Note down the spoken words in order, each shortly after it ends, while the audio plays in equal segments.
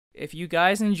if you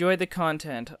guys enjoyed the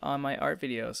content on my art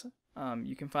videos,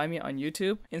 you can find me on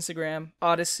YouTube, Instagram,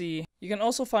 Odyssey. You can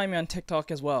also find me on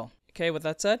TikTok as well. Okay, with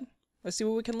that said, let's see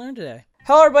what we can learn today.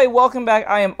 Hello everybody, welcome back.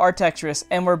 I am Artextric,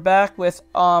 and we're back with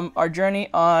our journey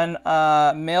on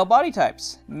male body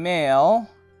types. Male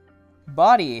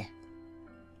body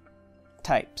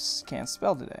types. Can't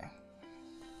spell today.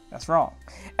 That's wrong.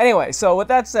 Anyway, so with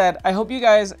that said, I hope you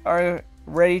guys are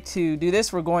ready to do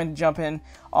this. We're going to jump in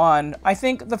on, I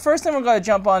think the first thing we're going to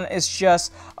jump on is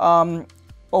just more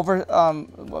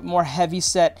heavy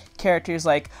set characters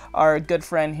like our good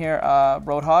friend here,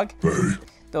 Roadhog.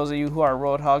 Those of you who are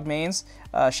Roadhog mains,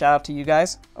 shout out to you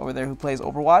guys over there who plays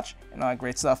Overwatch and all that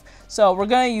great stuff. So we're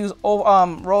going to use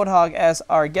Roadhog as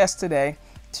our guest today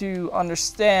to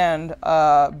understand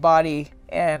body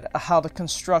and how to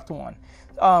construct one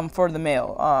for the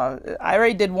male. I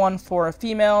already did one for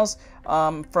females,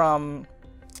 from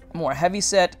more heavy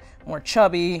set, more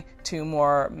chubby, to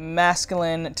more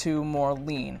masculine, to more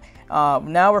lean.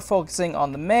 Now we're focusing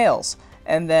on the males.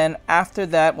 And then after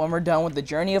that, when we're done with the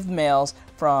journey of males,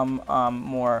 from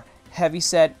more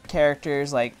heavy-set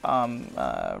characters like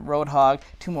Roadhog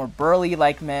to more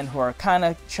burly-like men who are kind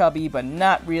of chubby, but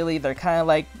not really. They're kind of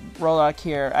like Roadhog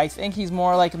here. I think he's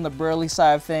more like in the burly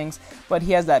side of things, but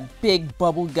he has that big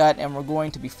bubble gut, and we're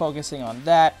going to be focusing on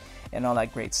that and all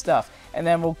that great stuff. And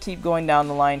then we'll keep going down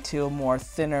the line to more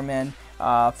thinner men,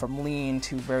 from lean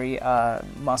to very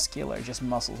muscular, just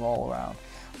muscles all around.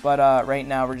 But right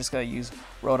now we're just going to use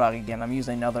Roadhog again. I'm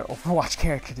using another Overwatch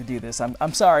character to do this.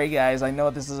 I'm sorry guys, I know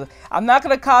this is I'm not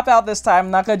going to cop out this time.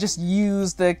 I'm not going to just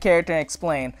use the character and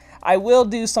explain. I will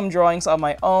do some drawings on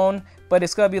my own, but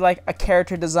it's going to be like a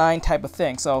character design type of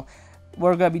thing. So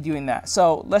we're going to be doing that.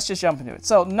 So let's just jump into it.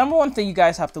 So number one thing you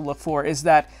guys have to look for is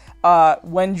that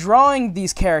when drawing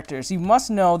these characters, you must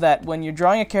know that when you're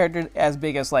drawing a character as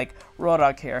big as like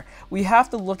Roadhog here, we have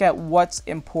to look at what's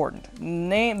important.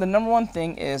 The number one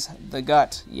thing is the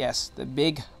gut. Yes, the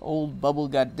big old bubble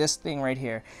gut, this thing right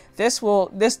here. This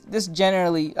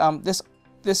generally, oh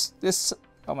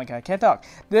my god, I can't talk.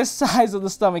 This size of the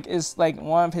stomach is like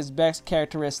one of his best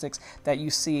characteristics that you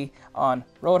see on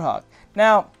Roadhog.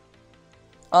 Now,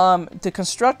 to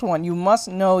construct one, you must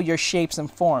know your shapes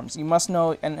and forms. You must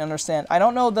know and understand. I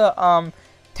don't know the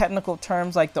technical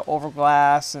terms like the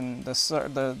overglass and the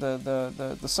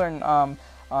certain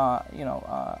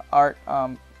art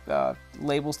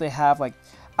labels they have, like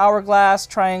hourglass,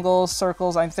 triangles,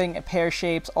 circles. I think pear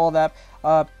shapes, all that.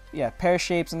 Yeah, pear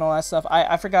shapes and all that stuff.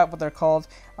 I forgot what they're called.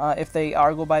 If they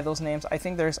are go by those names, I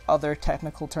think there's other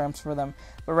technical terms for them.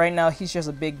 But right now, he's just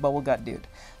a big bubble gut dude.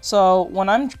 So when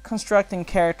I'm constructing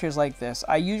characters like this,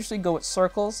 I usually go with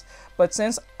circles. But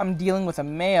since I'm dealing with a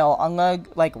male, I'm gonna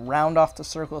like round off the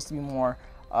circles to be more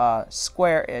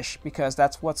square-ish, because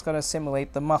that's what's gonna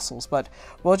simulate the muscles. But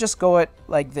we'll just go it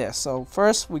like this. So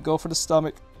first, we go for the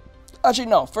stomach. Actually,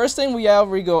 no. First thing we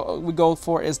go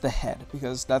for is the head,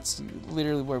 because that's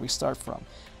literally where we start from.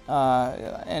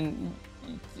 And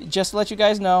just to let you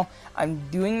guys know, I'm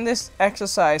doing this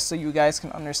exercise so you guys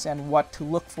can understand what to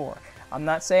look for. I'm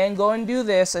not saying go and do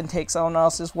this and take someone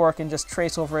else's work and just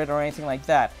trace over it or anything like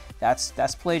that. That's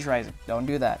plagiarizing. Don't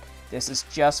do that. This is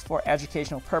just for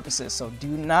educational purposes, so do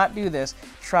not do this.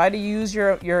 Try to use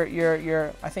your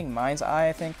I think mind's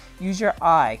eye. Use your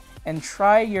eye and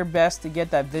try your best to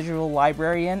get that visual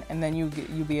library in, and then you'll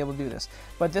be able to do this.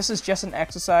 But this is just an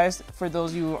exercise for those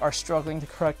of you who are struggling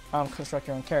to construct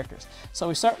your own characters. So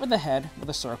we start with the head with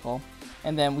a circle,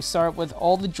 and then we start with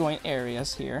all the joint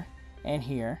areas here and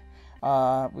here.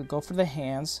 We go for the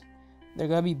hands. They're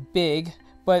gonna be big,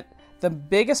 but the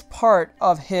biggest part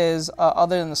of his,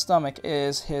 other than the stomach,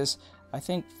 is his, I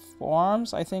think,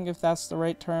 forearms. I think, if that's the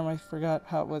right term. I forgot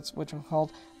which one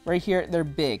called. Right here, they're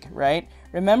big, right?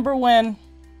 Remember when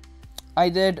I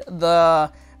did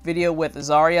the video with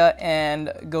Zarya and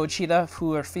Gochita,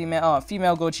 who are female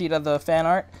Gochita, the fan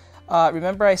art?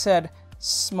 Remember I said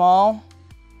small,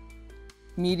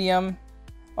 medium,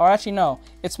 or actually no,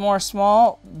 it's more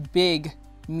small, big,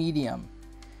 medium.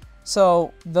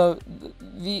 So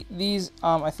these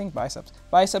I think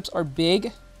biceps are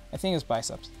big. I think it's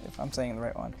biceps, if I'm saying the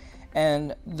right one.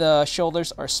 And the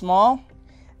shoulders are small,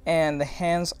 and the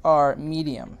hands are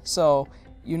medium. So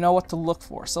you know what to look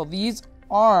for. So these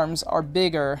arms are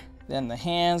bigger than the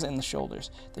hands and the shoulders.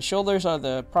 The shoulders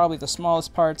are probably the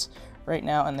smallest parts right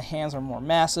now, and the hands are more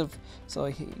massive. So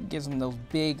he gives them those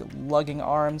big lugging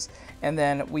arms. And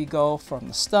then we go from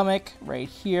the stomach right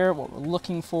here, what we're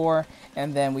looking for,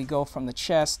 and then we go from the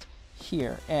chest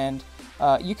here. And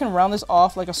you can round this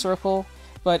off like a circle,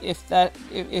 but if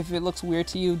it looks weird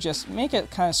to you, just make it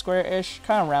kind of square-ish,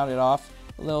 kind of round it off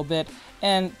a little bit.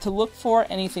 And to look for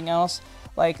anything else,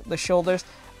 like the shoulders,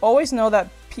 always know that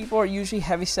people are usually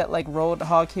heavy set like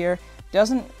Roadhog here.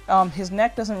 His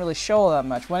neck doesn't really show that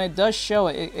much. When it does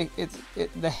show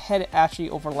the head actually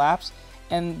overlaps,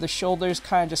 and the shoulders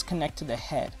kind of just connect to the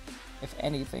head. If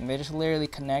anything, they just literally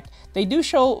connect. They do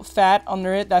show fat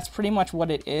under it. That's pretty much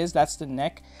what it is. That's the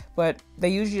neck. But they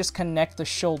usually just connect the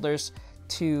shoulders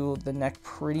to the neck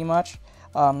pretty much.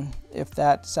 If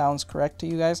that sounds correct to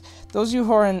you guys. Those of you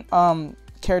who are in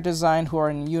character design, who are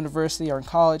in university or in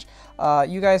college,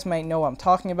 you guys might know what I'm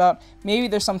talking about. Maybe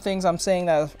there's some things I'm saying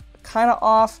that are kind of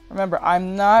off. Remember,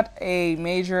 I'm not a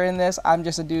major in this. I'm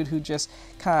just a dude who just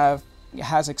kind of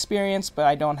has experience, but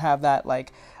I don't have that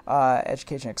like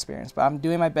education experience. But I'm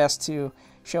doing my best to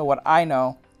show what I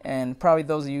know, and probably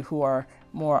those of you who are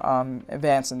more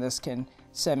advanced in this can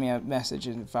send me a message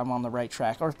if I'm on the right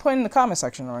track, or put it in the comment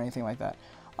section or anything like that.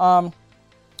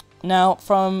 Now,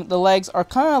 from the legs are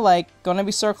kind of like gonna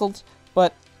be circled,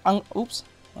 but oops.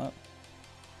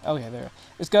 Okay, there.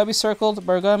 It's gonna be circled, but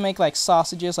we're gonna make like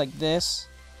sausages like this.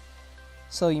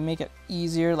 So you make it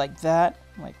easier like that,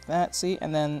 see?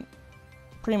 And then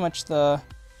pretty much the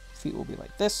feet will be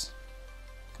like this,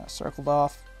 kind of circled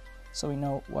off, so we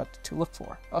know what to look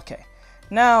for. Okay,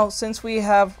 now since we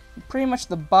have pretty much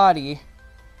the body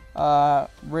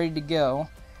ready to go,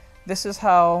 this is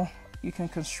how you can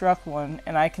construct one,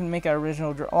 and I can make an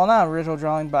original, well, not original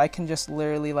drawing, but I can just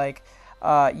literally like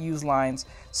use lines.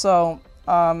 So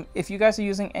if you guys are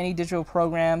using any digital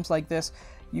programs like this,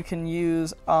 you can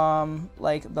use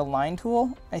like the line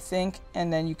tool, I think,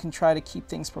 and then you can try to keep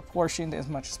things proportioned as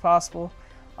much as possible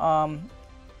on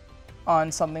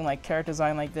something like character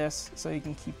design like this, so you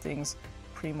can keep things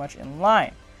pretty much in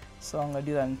line. So I'm going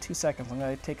to do that in 2 seconds. I'm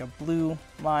going to take a blue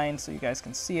line so you guys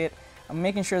can see it. I'm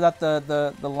making sure that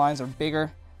the lines are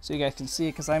bigger so you guys can see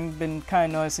it, because I've been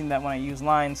kind of noticing that when I use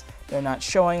lines, they're not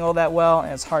showing all that well,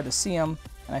 and it's hard to see them,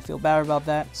 and I feel bad about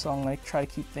that. So I'm going to try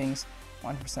to keep things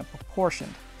 100%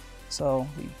 proportioned. So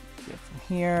we get from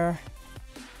here.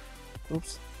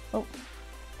 Oops. Oh.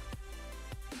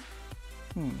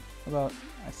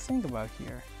 I think about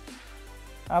here.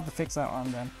 I'll have to fix that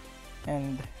arm then.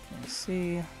 And let me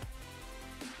see.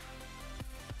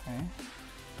 Okay.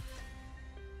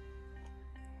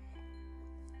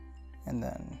 And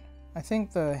then I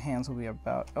think the hands will be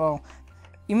about, oh,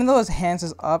 even though his hands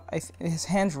is up, his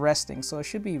hand's resting, so it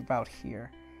should be about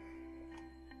here.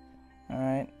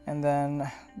 Alright, and then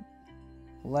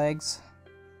legs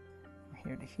from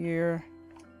here to here,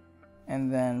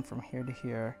 and then from here to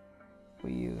here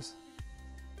we use,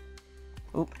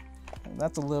 oop,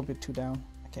 that's a little bit too down.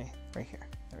 Okay, right here,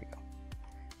 there we go.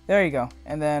 There you go.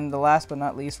 And then the last but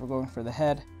not least, we're going for the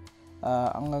head.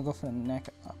 I'm gonna go for the neck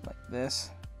up like this,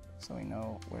 so we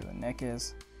know where the neck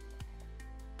is,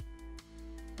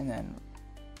 and then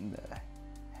the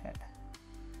head.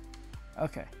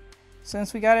 Okay,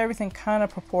 since we got everything kind of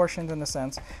proportioned in a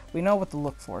sense, we know what to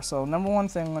look for. So number one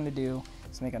thing I'm going to do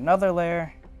is make another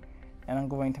layer, and I'm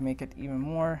going to make it even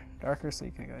more darker so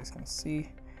you guys can see.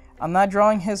 I'm not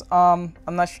drawing his I'm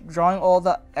not drawing all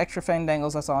the extra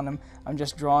fandangles that's on him. I'm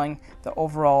just drawing the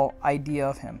overall idea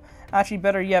of him. Actually,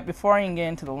 better yet, before I even get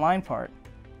into the line part,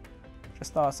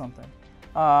 just thought of something.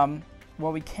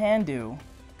 What we can do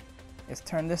is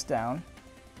turn this down.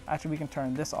 Actually, we can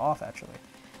turn this off actually.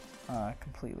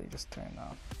 Completely just turn it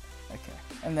off. Okay,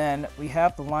 and then we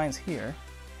have the lines here,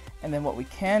 and then what we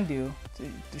can do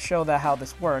to show that how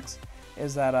this works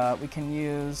is that we can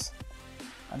use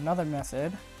another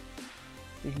method.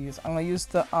 I'm going to use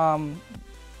the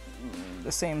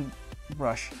same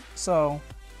brush, so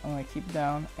I'm going to keep it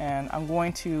down, and I'm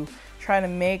going to try to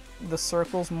make the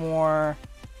circles more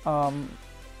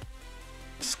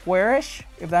squarish,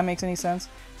 if that makes any sense.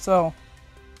 So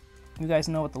you guys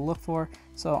know what to look for.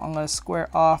 So I'm going to square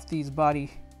off these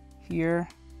body here,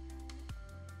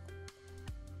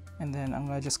 and then I'm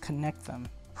going to just connect them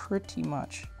pretty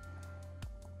much.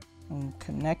 And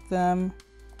connect them.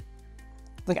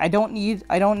 Like I don't need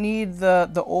the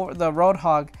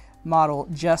roadhog model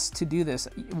just to do this.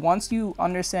 Once you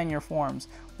understand your forms,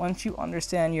 once you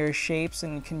understand your shapes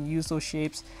and you can use those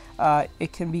shapes,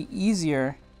 it can be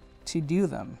easier to do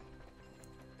them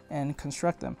and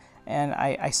construct them. And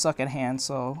I suck at hands,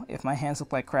 so if my hands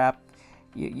look like crap,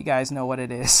 you guys know what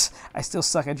it is. I still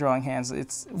suck at drawing hands.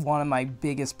 It's one of my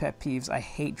biggest pet peeves. I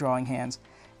hate drawing hands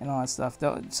and all that stuff.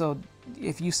 So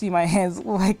if you see my hands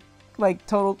like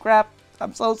total crap,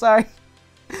 I'm so sorry.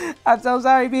 I'm so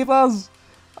sorry, peoples.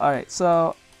 Alright,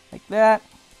 so like that,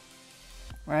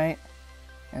 right?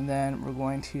 And then we're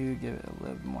going to give it a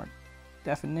little bit more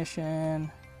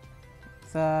definition,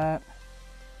 like that,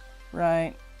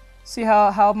 right? See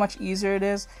how much easier it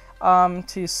is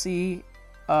to see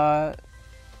the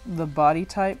body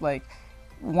type. Like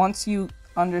once you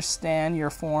understand your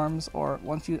forms, or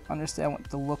once you understand what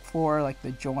to look for, like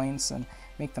the joints, and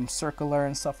make them circular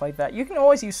and stuff like that. You can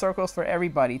always use circles for every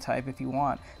body type if you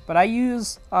want, but I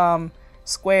use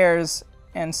squares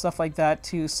and stuff like that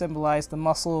to symbolize the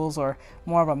muscles, or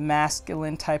more of a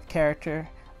masculine type character.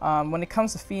 When it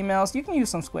comes to females, you can use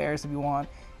some squares if you want,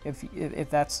 if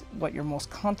that's what you're most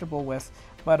comfortable with.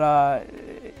 But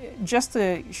just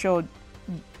to show,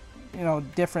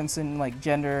 difference in like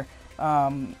gender,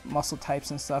 muscle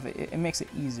types and stuff, it makes it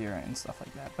easier and stuff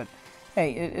like that. But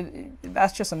hey,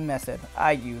 that's just a method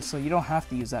I use, so you don't have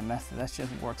to use that method. That just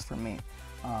works for me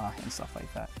and stuff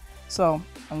like that. So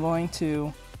I'm going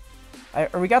to.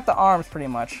 We got the arms pretty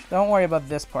much. Don't worry about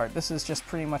this part. This is just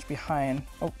pretty much behind.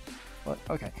 Oh,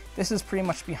 okay. This is pretty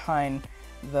much behind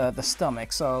the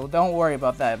stomach. So don't worry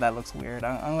about that. That looks weird.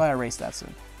 I'm gonna erase that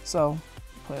soon. So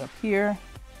put it up here,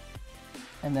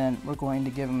 and then we're going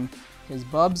to give him his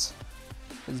bubs,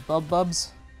 his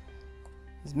bubs,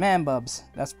 his man bubs.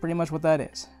 That's pretty much what that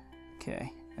is.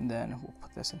 Okay, and then we'll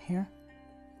put this in here,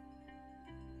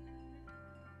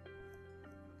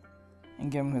 and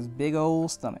give him his big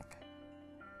old stomach.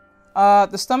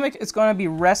 The stomach is going to be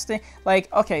resting,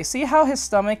 like, okay, see how his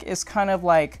stomach is kind of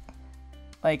like,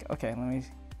 okay, let me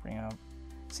bring it up.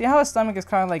 See how his stomach is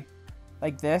kind of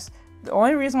like this? The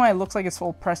only reason why it looks like it's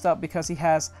full pressed up because he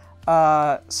has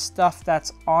stuff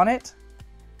that's on it,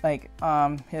 like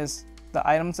the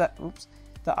items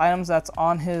that's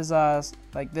on his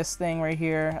like this thing right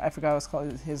here. I forgot what it's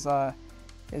called.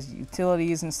 His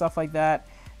utilities and stuff like that.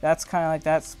 That's kind of like,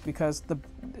 that's because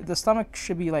the stomach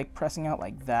should be like pressing out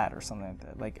like that or something like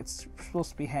that. Like it's supposed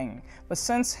to be hanging. But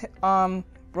since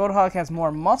Roadhog has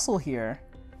more muscle here,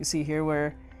 you see here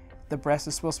where the breast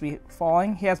is supposed to be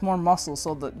falling, he has more muscle,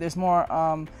 so there's more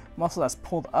muscle that's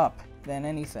pulled up than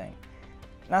anything.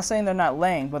 Not saying they're not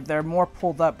laying, but they're more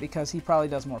pulled up because he probably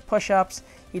does more push-ups.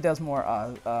 He does more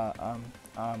what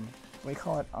do you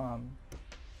call it?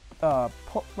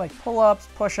 Like pull-ups,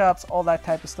 push-ups, all that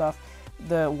type of stuff.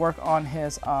 The work on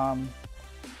his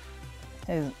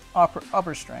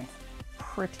upper strength,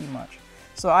 pretty much.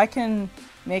 So I can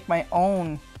make my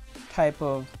own type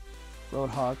of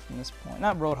Roadhog from this point.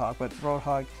 Not Roadhog, but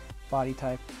Roadhog body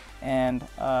type. And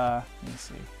let me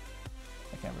see.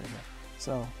 I can't read here.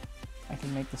 So I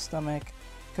can make the stomach,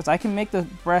 because I can make the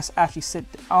breast actually sit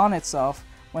on itself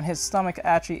when his stomach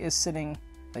actually is sitting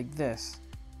like this.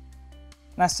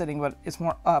 Not sitting, but it's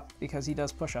more up because he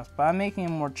does push-ups. But I'm making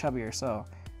him more chubbier, so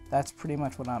that's pretty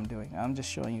much what I'm doing. I'm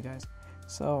just showing you guys.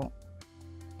 So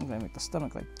I'm gonna make the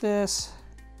stomach like this,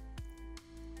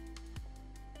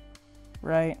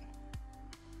 right?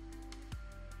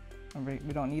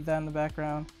 We don't need that in the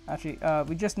background. Actually,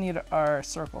 we just need our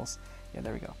circles. Yeah,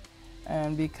 there we go.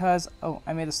 And because, oh,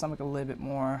 I made the stomach a little bit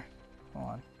more. Hold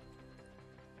on.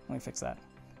 Let me fix that.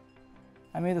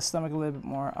 I made the stomach a little bit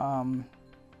more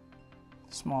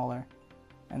smaller,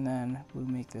 and then we'll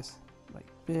make this like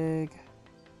big.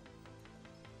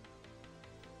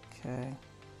 Okay.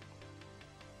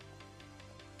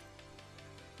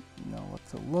 Know what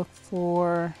to look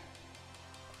for.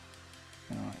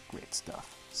 Great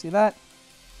stuff. See that?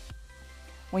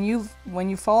 When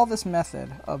you follow this method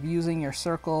of using your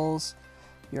circles,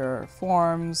 your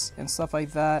forms, and stuff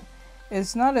like that,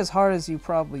 it's not as hard as you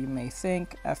probably may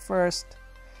think at first.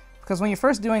 Because when you're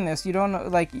first doing this, you don't know,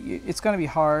 like, it's going to be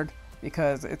hard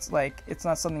because it's like, it's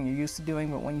not something you're used to doing,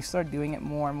 but when you start doing it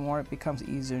more and more, it becomes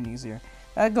easier and easier.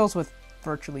 That goes with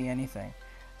virtually anything.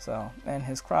 So, and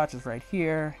his crotch is right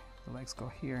here, the legs go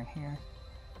here and here.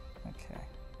 Okay.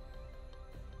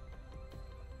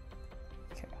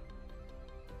 Okay.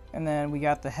 And then we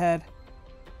got the head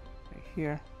right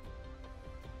here.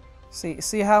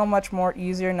 See how much more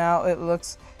easier now it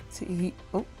looks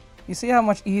you see how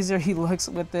much easier he looks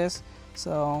with this?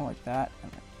 So like that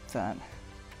and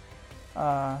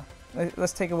that.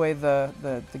 Let's take away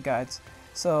the guides.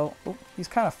 So he's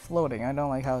kind of floating. I don't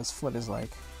like how his foot is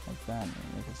like that.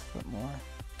 Make his foot more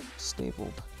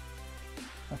stabled.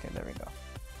 Okay, there we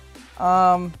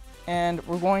go. And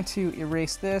we're going to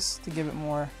erase this to give it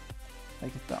more,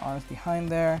 like the arms behind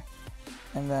there,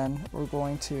 and then we're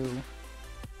going to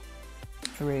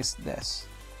erase this.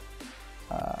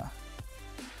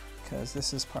 Because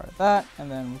this is part of that, and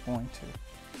then we're going to,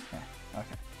 yeah,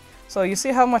 okay. So you see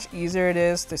how much easier it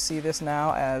is to see this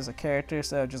now as a character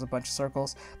instead of just a bunch of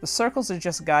circles. The circles are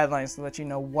just guidelines to let you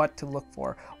know what to look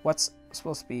for. What's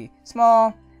supposed to be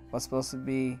small, what's supposed to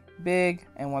be big,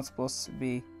 and what's supposed to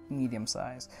be medium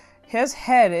size. His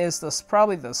head is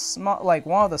probably the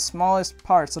one of the smallest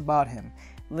parts about him.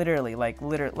 Literally,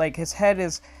 like his head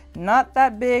is not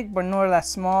that big, but nor that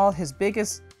small. His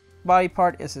biggest body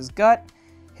part is his gut,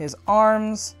 his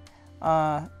arms,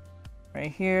 right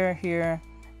here,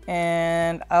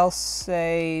 and I'll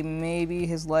say maybe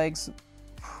his legs,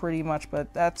 pretty much,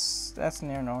 but that's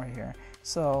near nowhere here.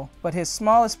 So, but his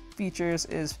smallest features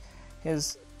is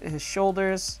his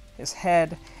shoulders, his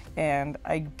head, and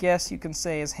I guess you can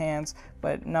say his hands,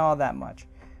 but not that much.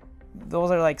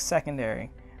 Those are like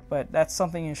secondary, but that's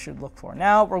something you should look for.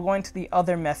 Now we're going to the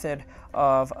other method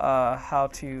of how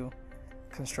to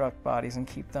construct bodies and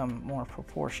keep them more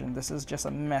proportioned. This is just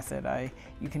a method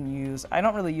you can use. I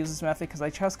don't really use this method because I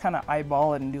just kind of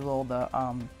eyeball it and do all the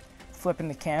flipping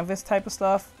the canvas type of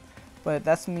stuff, but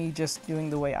that's me just doing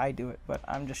the way I do it. But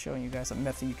I'm just showing you guys a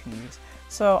method you can use.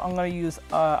 So I'm going to use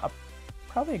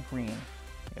probably a green,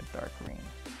 like a dark green.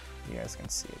 You guys can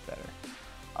see it better.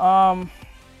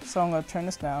 So I'm going to turn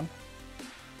this down.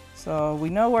 So we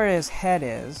know where his head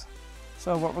is.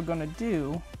 So what we're going to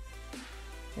do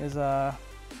is well,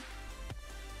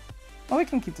 we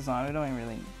can keep this on. We don't even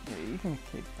really. Yeah, you can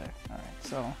keep it there. All right.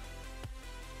 So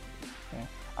okay.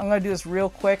 I'm gonna do this real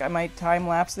quick. I might time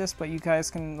lapse this, but you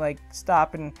guys can like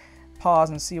stop and pause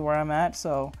and see where I'm at.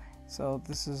 So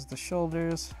this is the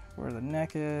shoulders, where the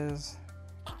neck is.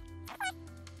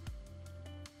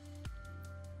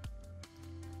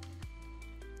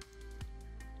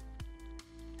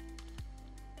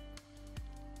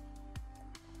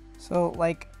 So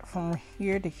like from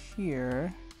here to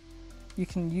here, you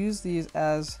can use these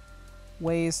as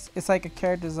ways. It's like a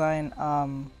character design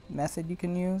method you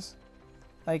can use,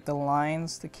 like the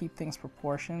lines to keep things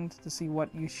proportioned, to see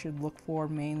what you should look for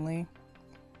mainly,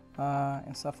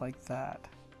 and stuff like that.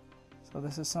 So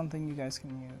this is something you guys can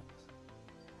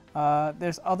use.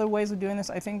 There's other ways of doing this.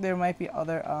 I think there might be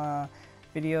other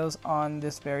videos on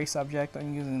this very subject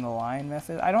on using the line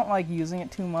method. I don't like using it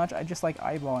too much. I just like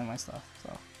eyeballing my stuff.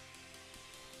 So.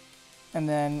 And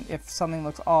then if something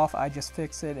looks off, I just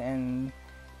fix it and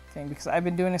thing, because I've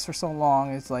been doing this for so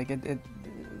long. It's like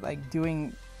like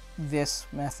doing this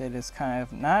method is kind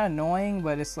of not annoying,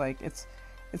 but it's like it's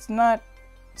not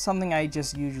something I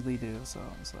just usually do. So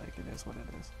it's like it is what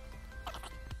it is.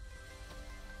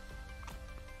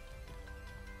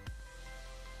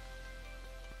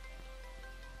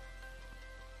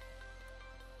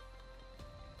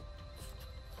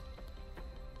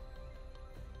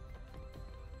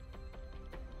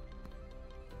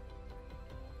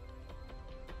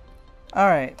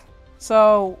 Alright,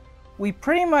 so we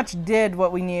pretty much did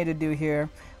what we needed to do here.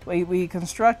 We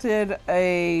constructed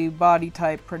a body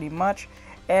type pretty much,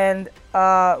 and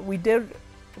we did,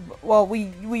 well,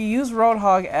 we use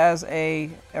roadhog as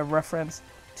a reference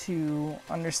to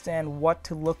understand what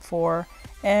to look for,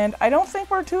 and I don't think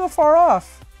we're too far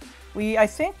off. I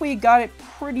think we got it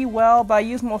pretty well, but I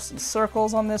used most of the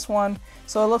circles on this one,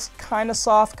 so it looks kind of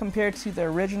soft compared to the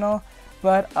original.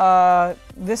 But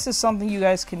this is something you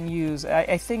guys can use.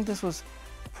 I think this was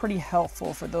pretty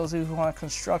helpful for those of you who want to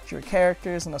construct your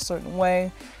characters in a certain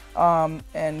way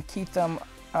and keep them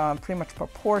pretty much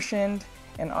proportioned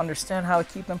and understand how to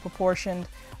keep them proportioned.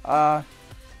 But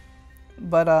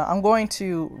I'm going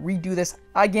to redo this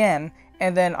again,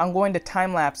 and then I'm going to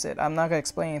time lapse it. I'm not going to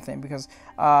explain anything because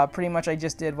pretty much I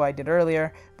just did what I did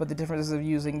earlier, but the difference is of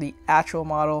using the actual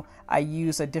model, I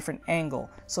use a different angle.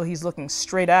 So he's looking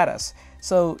straight at us.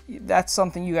 So that's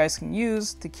something you guys can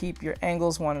use to keep your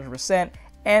angles 100%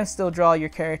 and still draw your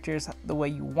characters the way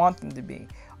you want them to be.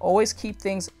 Always keep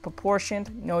things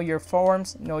proportioned, know your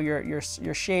forms, know your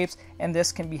shapes, and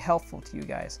this can be helpful to you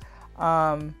guys.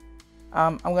 I'm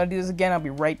going to do this again. I'll be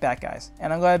right back, guys.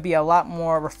 And I'm going to be a lot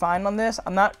more refined on this.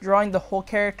 I'm not drawing the whole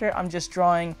character. I'm just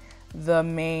drawing the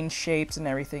main shapes and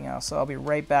everything else. So I'll be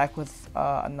right back with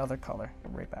another color.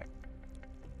 I'll be right back.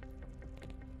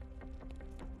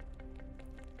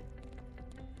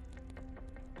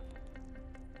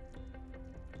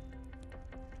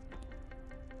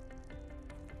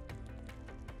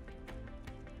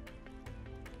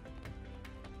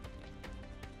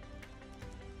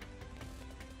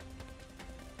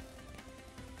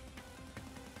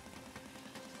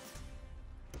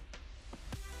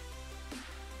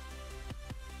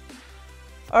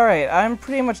 Alright, I'm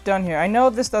pretty much done here. I know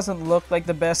this doesn't look like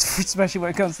the best, especially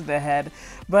when it comes to the head,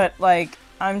 but like,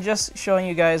 I'm just showing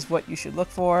you guys what you should look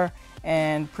for,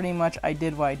 and pretty much I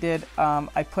did what I did.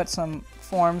 I put some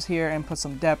forms here and put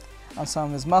some depth on some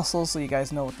of his muscles so you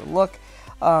guys know what to look.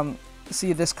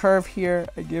 See this curve here,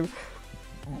 I give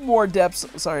more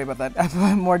depth, sorry about that, I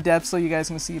put more depth so you guys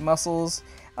can see muscles.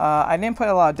 I didn't put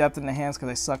a lot of depth in the hands because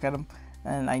I suck at them.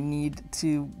 and I need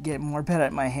to get more better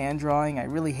at my hand drawing. I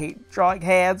really hate drawing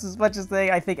hands as much as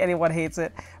I think anyone hates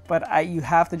it, but you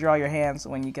have to draw your hands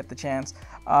when you get the chance.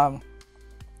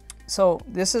 So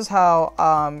this is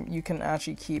how you can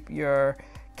actually keep your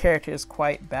characters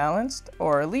quite balanced,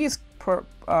 or at least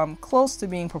close to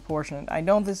being proportionate. I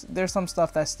know there's some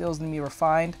stuff that still needs to be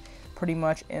refined pretty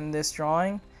much in this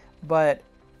drawing, but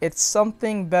it's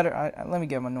something better. Let me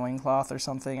give him a loincloth or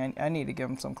something. I need to give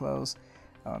him some clothes.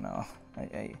 Oh no,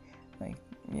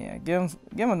 yeah, give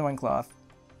him a loincloth.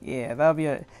 Yeah, that'll be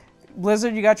it.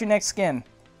 Blizzard, you got your next skin.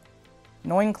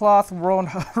 Loincloth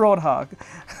roadhog.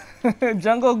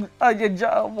 Jungle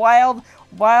wild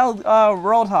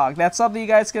roadhog. That's something you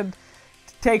guys could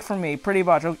take from me, pretty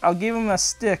much. I'll give him a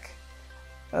stick,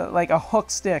 like a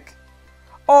hook stick,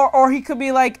 or he could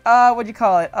be like what do you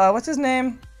call it? What's his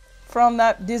name from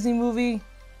that Disney movie?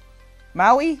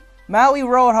 Maui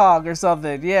Roadhog or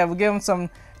something. Yeah, we'll give him some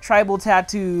tribal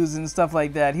tattoos and stuff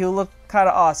like that. He'll look kind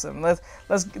of awesome. Let's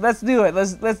do it.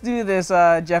 Let's do this,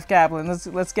 Jeff Kaplan.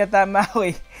 Let's get that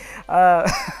Maui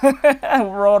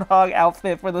Roadhog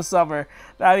outfit for the summer.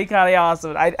 That'd be kind of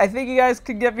awesome. I think you guys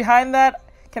could get behind that.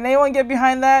 Can anyone get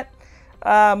behind that?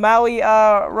 Maui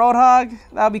Roadhog?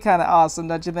 That'd be kind of awesome,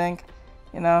 don't you think?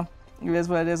 You know, it is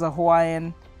what it is, a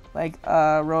Hawaiian like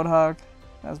roadhog.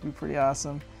 That'd be pretty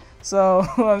awesome. So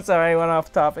I'm sorry, I went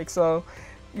off topic. So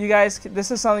you guys,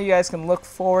 this is something you guys can look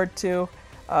forward to,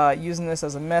 using this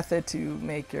as a method to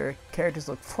make your characters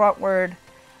look frontward,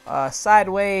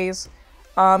 sideways,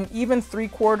 even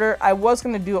 3/4. I was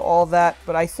going to do all that,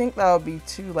 but I think that would be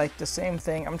too like the same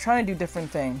thing. I'm trying to do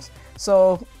different things.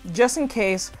 So just in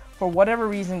case, for whatever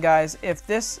reason, guys, if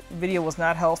this video was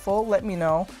not helpful, let me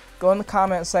know. Go in the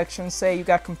comment section, say you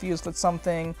got confused with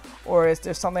something, or if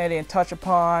there's something I didn't touch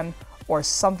upon, or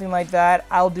something like that.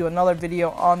 I'll do another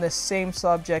video on this same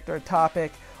subject or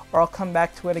topic, or I'll come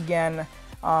back to it again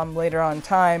later on in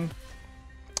time,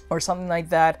 or something like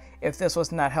that, if this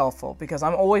was not helpful, because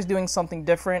I'm always doing something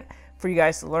different for you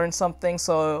guys to learn something.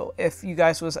 So if you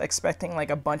guys was expecting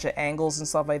like a bunch of angles and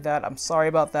stuff like that, I'm sorry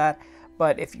about that.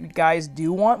 But if you guys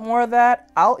do want more of that,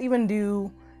 I'll even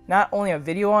do not only a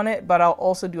video on it, but I'll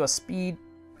also do a speed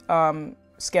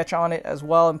sketch on it as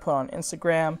well and put on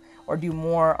Instagram, or do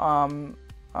more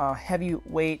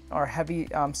heavyweight or heavy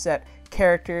set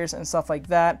characters and stuff like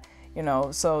that, you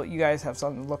know, so you guys have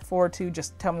something to look forward to.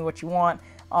 Just tell me what you want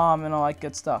and all that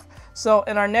good stuff. So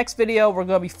in our next video, we're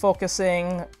going to be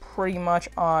focusing pretty much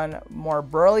on more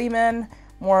burly men,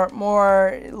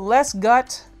 less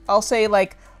gut. I'll say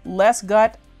like less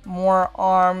gut, more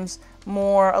arms,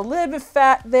 a little bit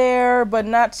fat there, but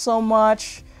not so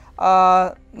much.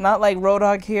 Not like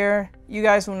Roadhog here. You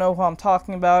guys will know who I'm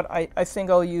talking about. I think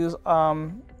I'll use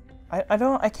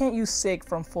I can't use Sig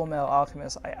from Full Metal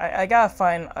Alchemist. I gotta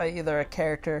find either a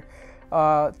character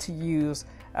to use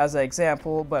as an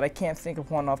example, but I can't think of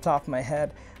one off the top of my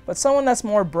head. But someone that's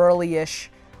more burly-ish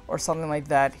or something like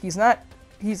that. He's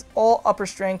all upper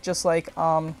strength, just like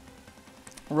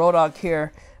Roadhog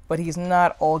here, but he's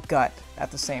not all gut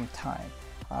at the same time.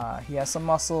 He has some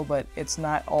muscle, but it's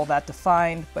not all that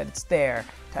defined, but it's there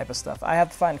type of stuff. I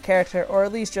have to find a character, or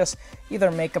at least just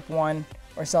either make up one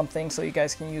or something so you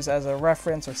guys can use as a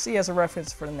reference or see as a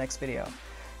reference for the next video.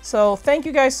 So thank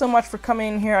you guys so much for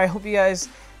coming in here. I hope you guys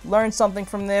learned something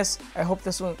from this. I hope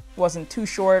this one wasn't too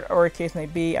short, or a case may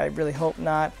be. I really hope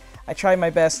not. I tried my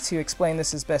best to explain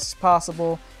this as best as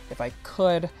possible if I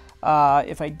could.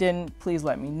 If I didn't, please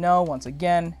let me know. Once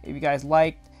again, if you guys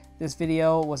liked this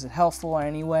video, was it helpful in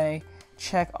any way,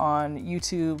 check on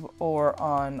YouTube or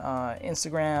on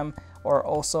Instagram, or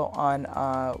also on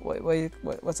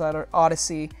what's that,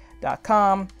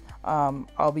 Odyssey.com.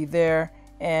 I'll be there,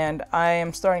 and I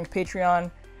am starting Patreon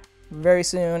very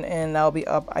soon, and that'll be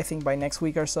up I think by next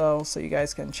week or so, so you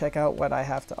guys can check out what I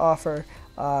have to offer.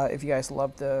 If you guys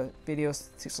love the videos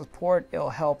to support,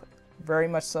 it'll help very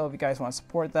much so if you guys want to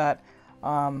support that, you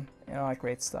know, like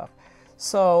great stuff.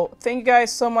 So thank you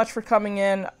guys so much for coming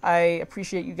in. I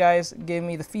appreciate you guys giving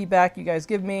me the feedback you guys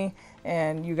give me,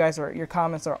 and your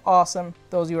comments are awesome.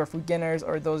 Those of you who are beginners,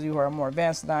 or those of you who are more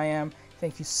advanced than I am,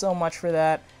 thank you so much for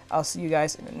that. I'll see you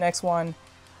guys in the next one.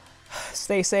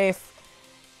 Stay safe,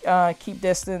 keep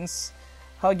distance,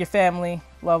 hug your family,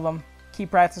 love them, keep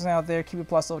practicing out there, keep it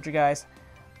plus ultra, guys.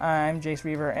 I'm Jace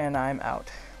Reaver, and I'm out.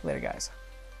 Later, guys.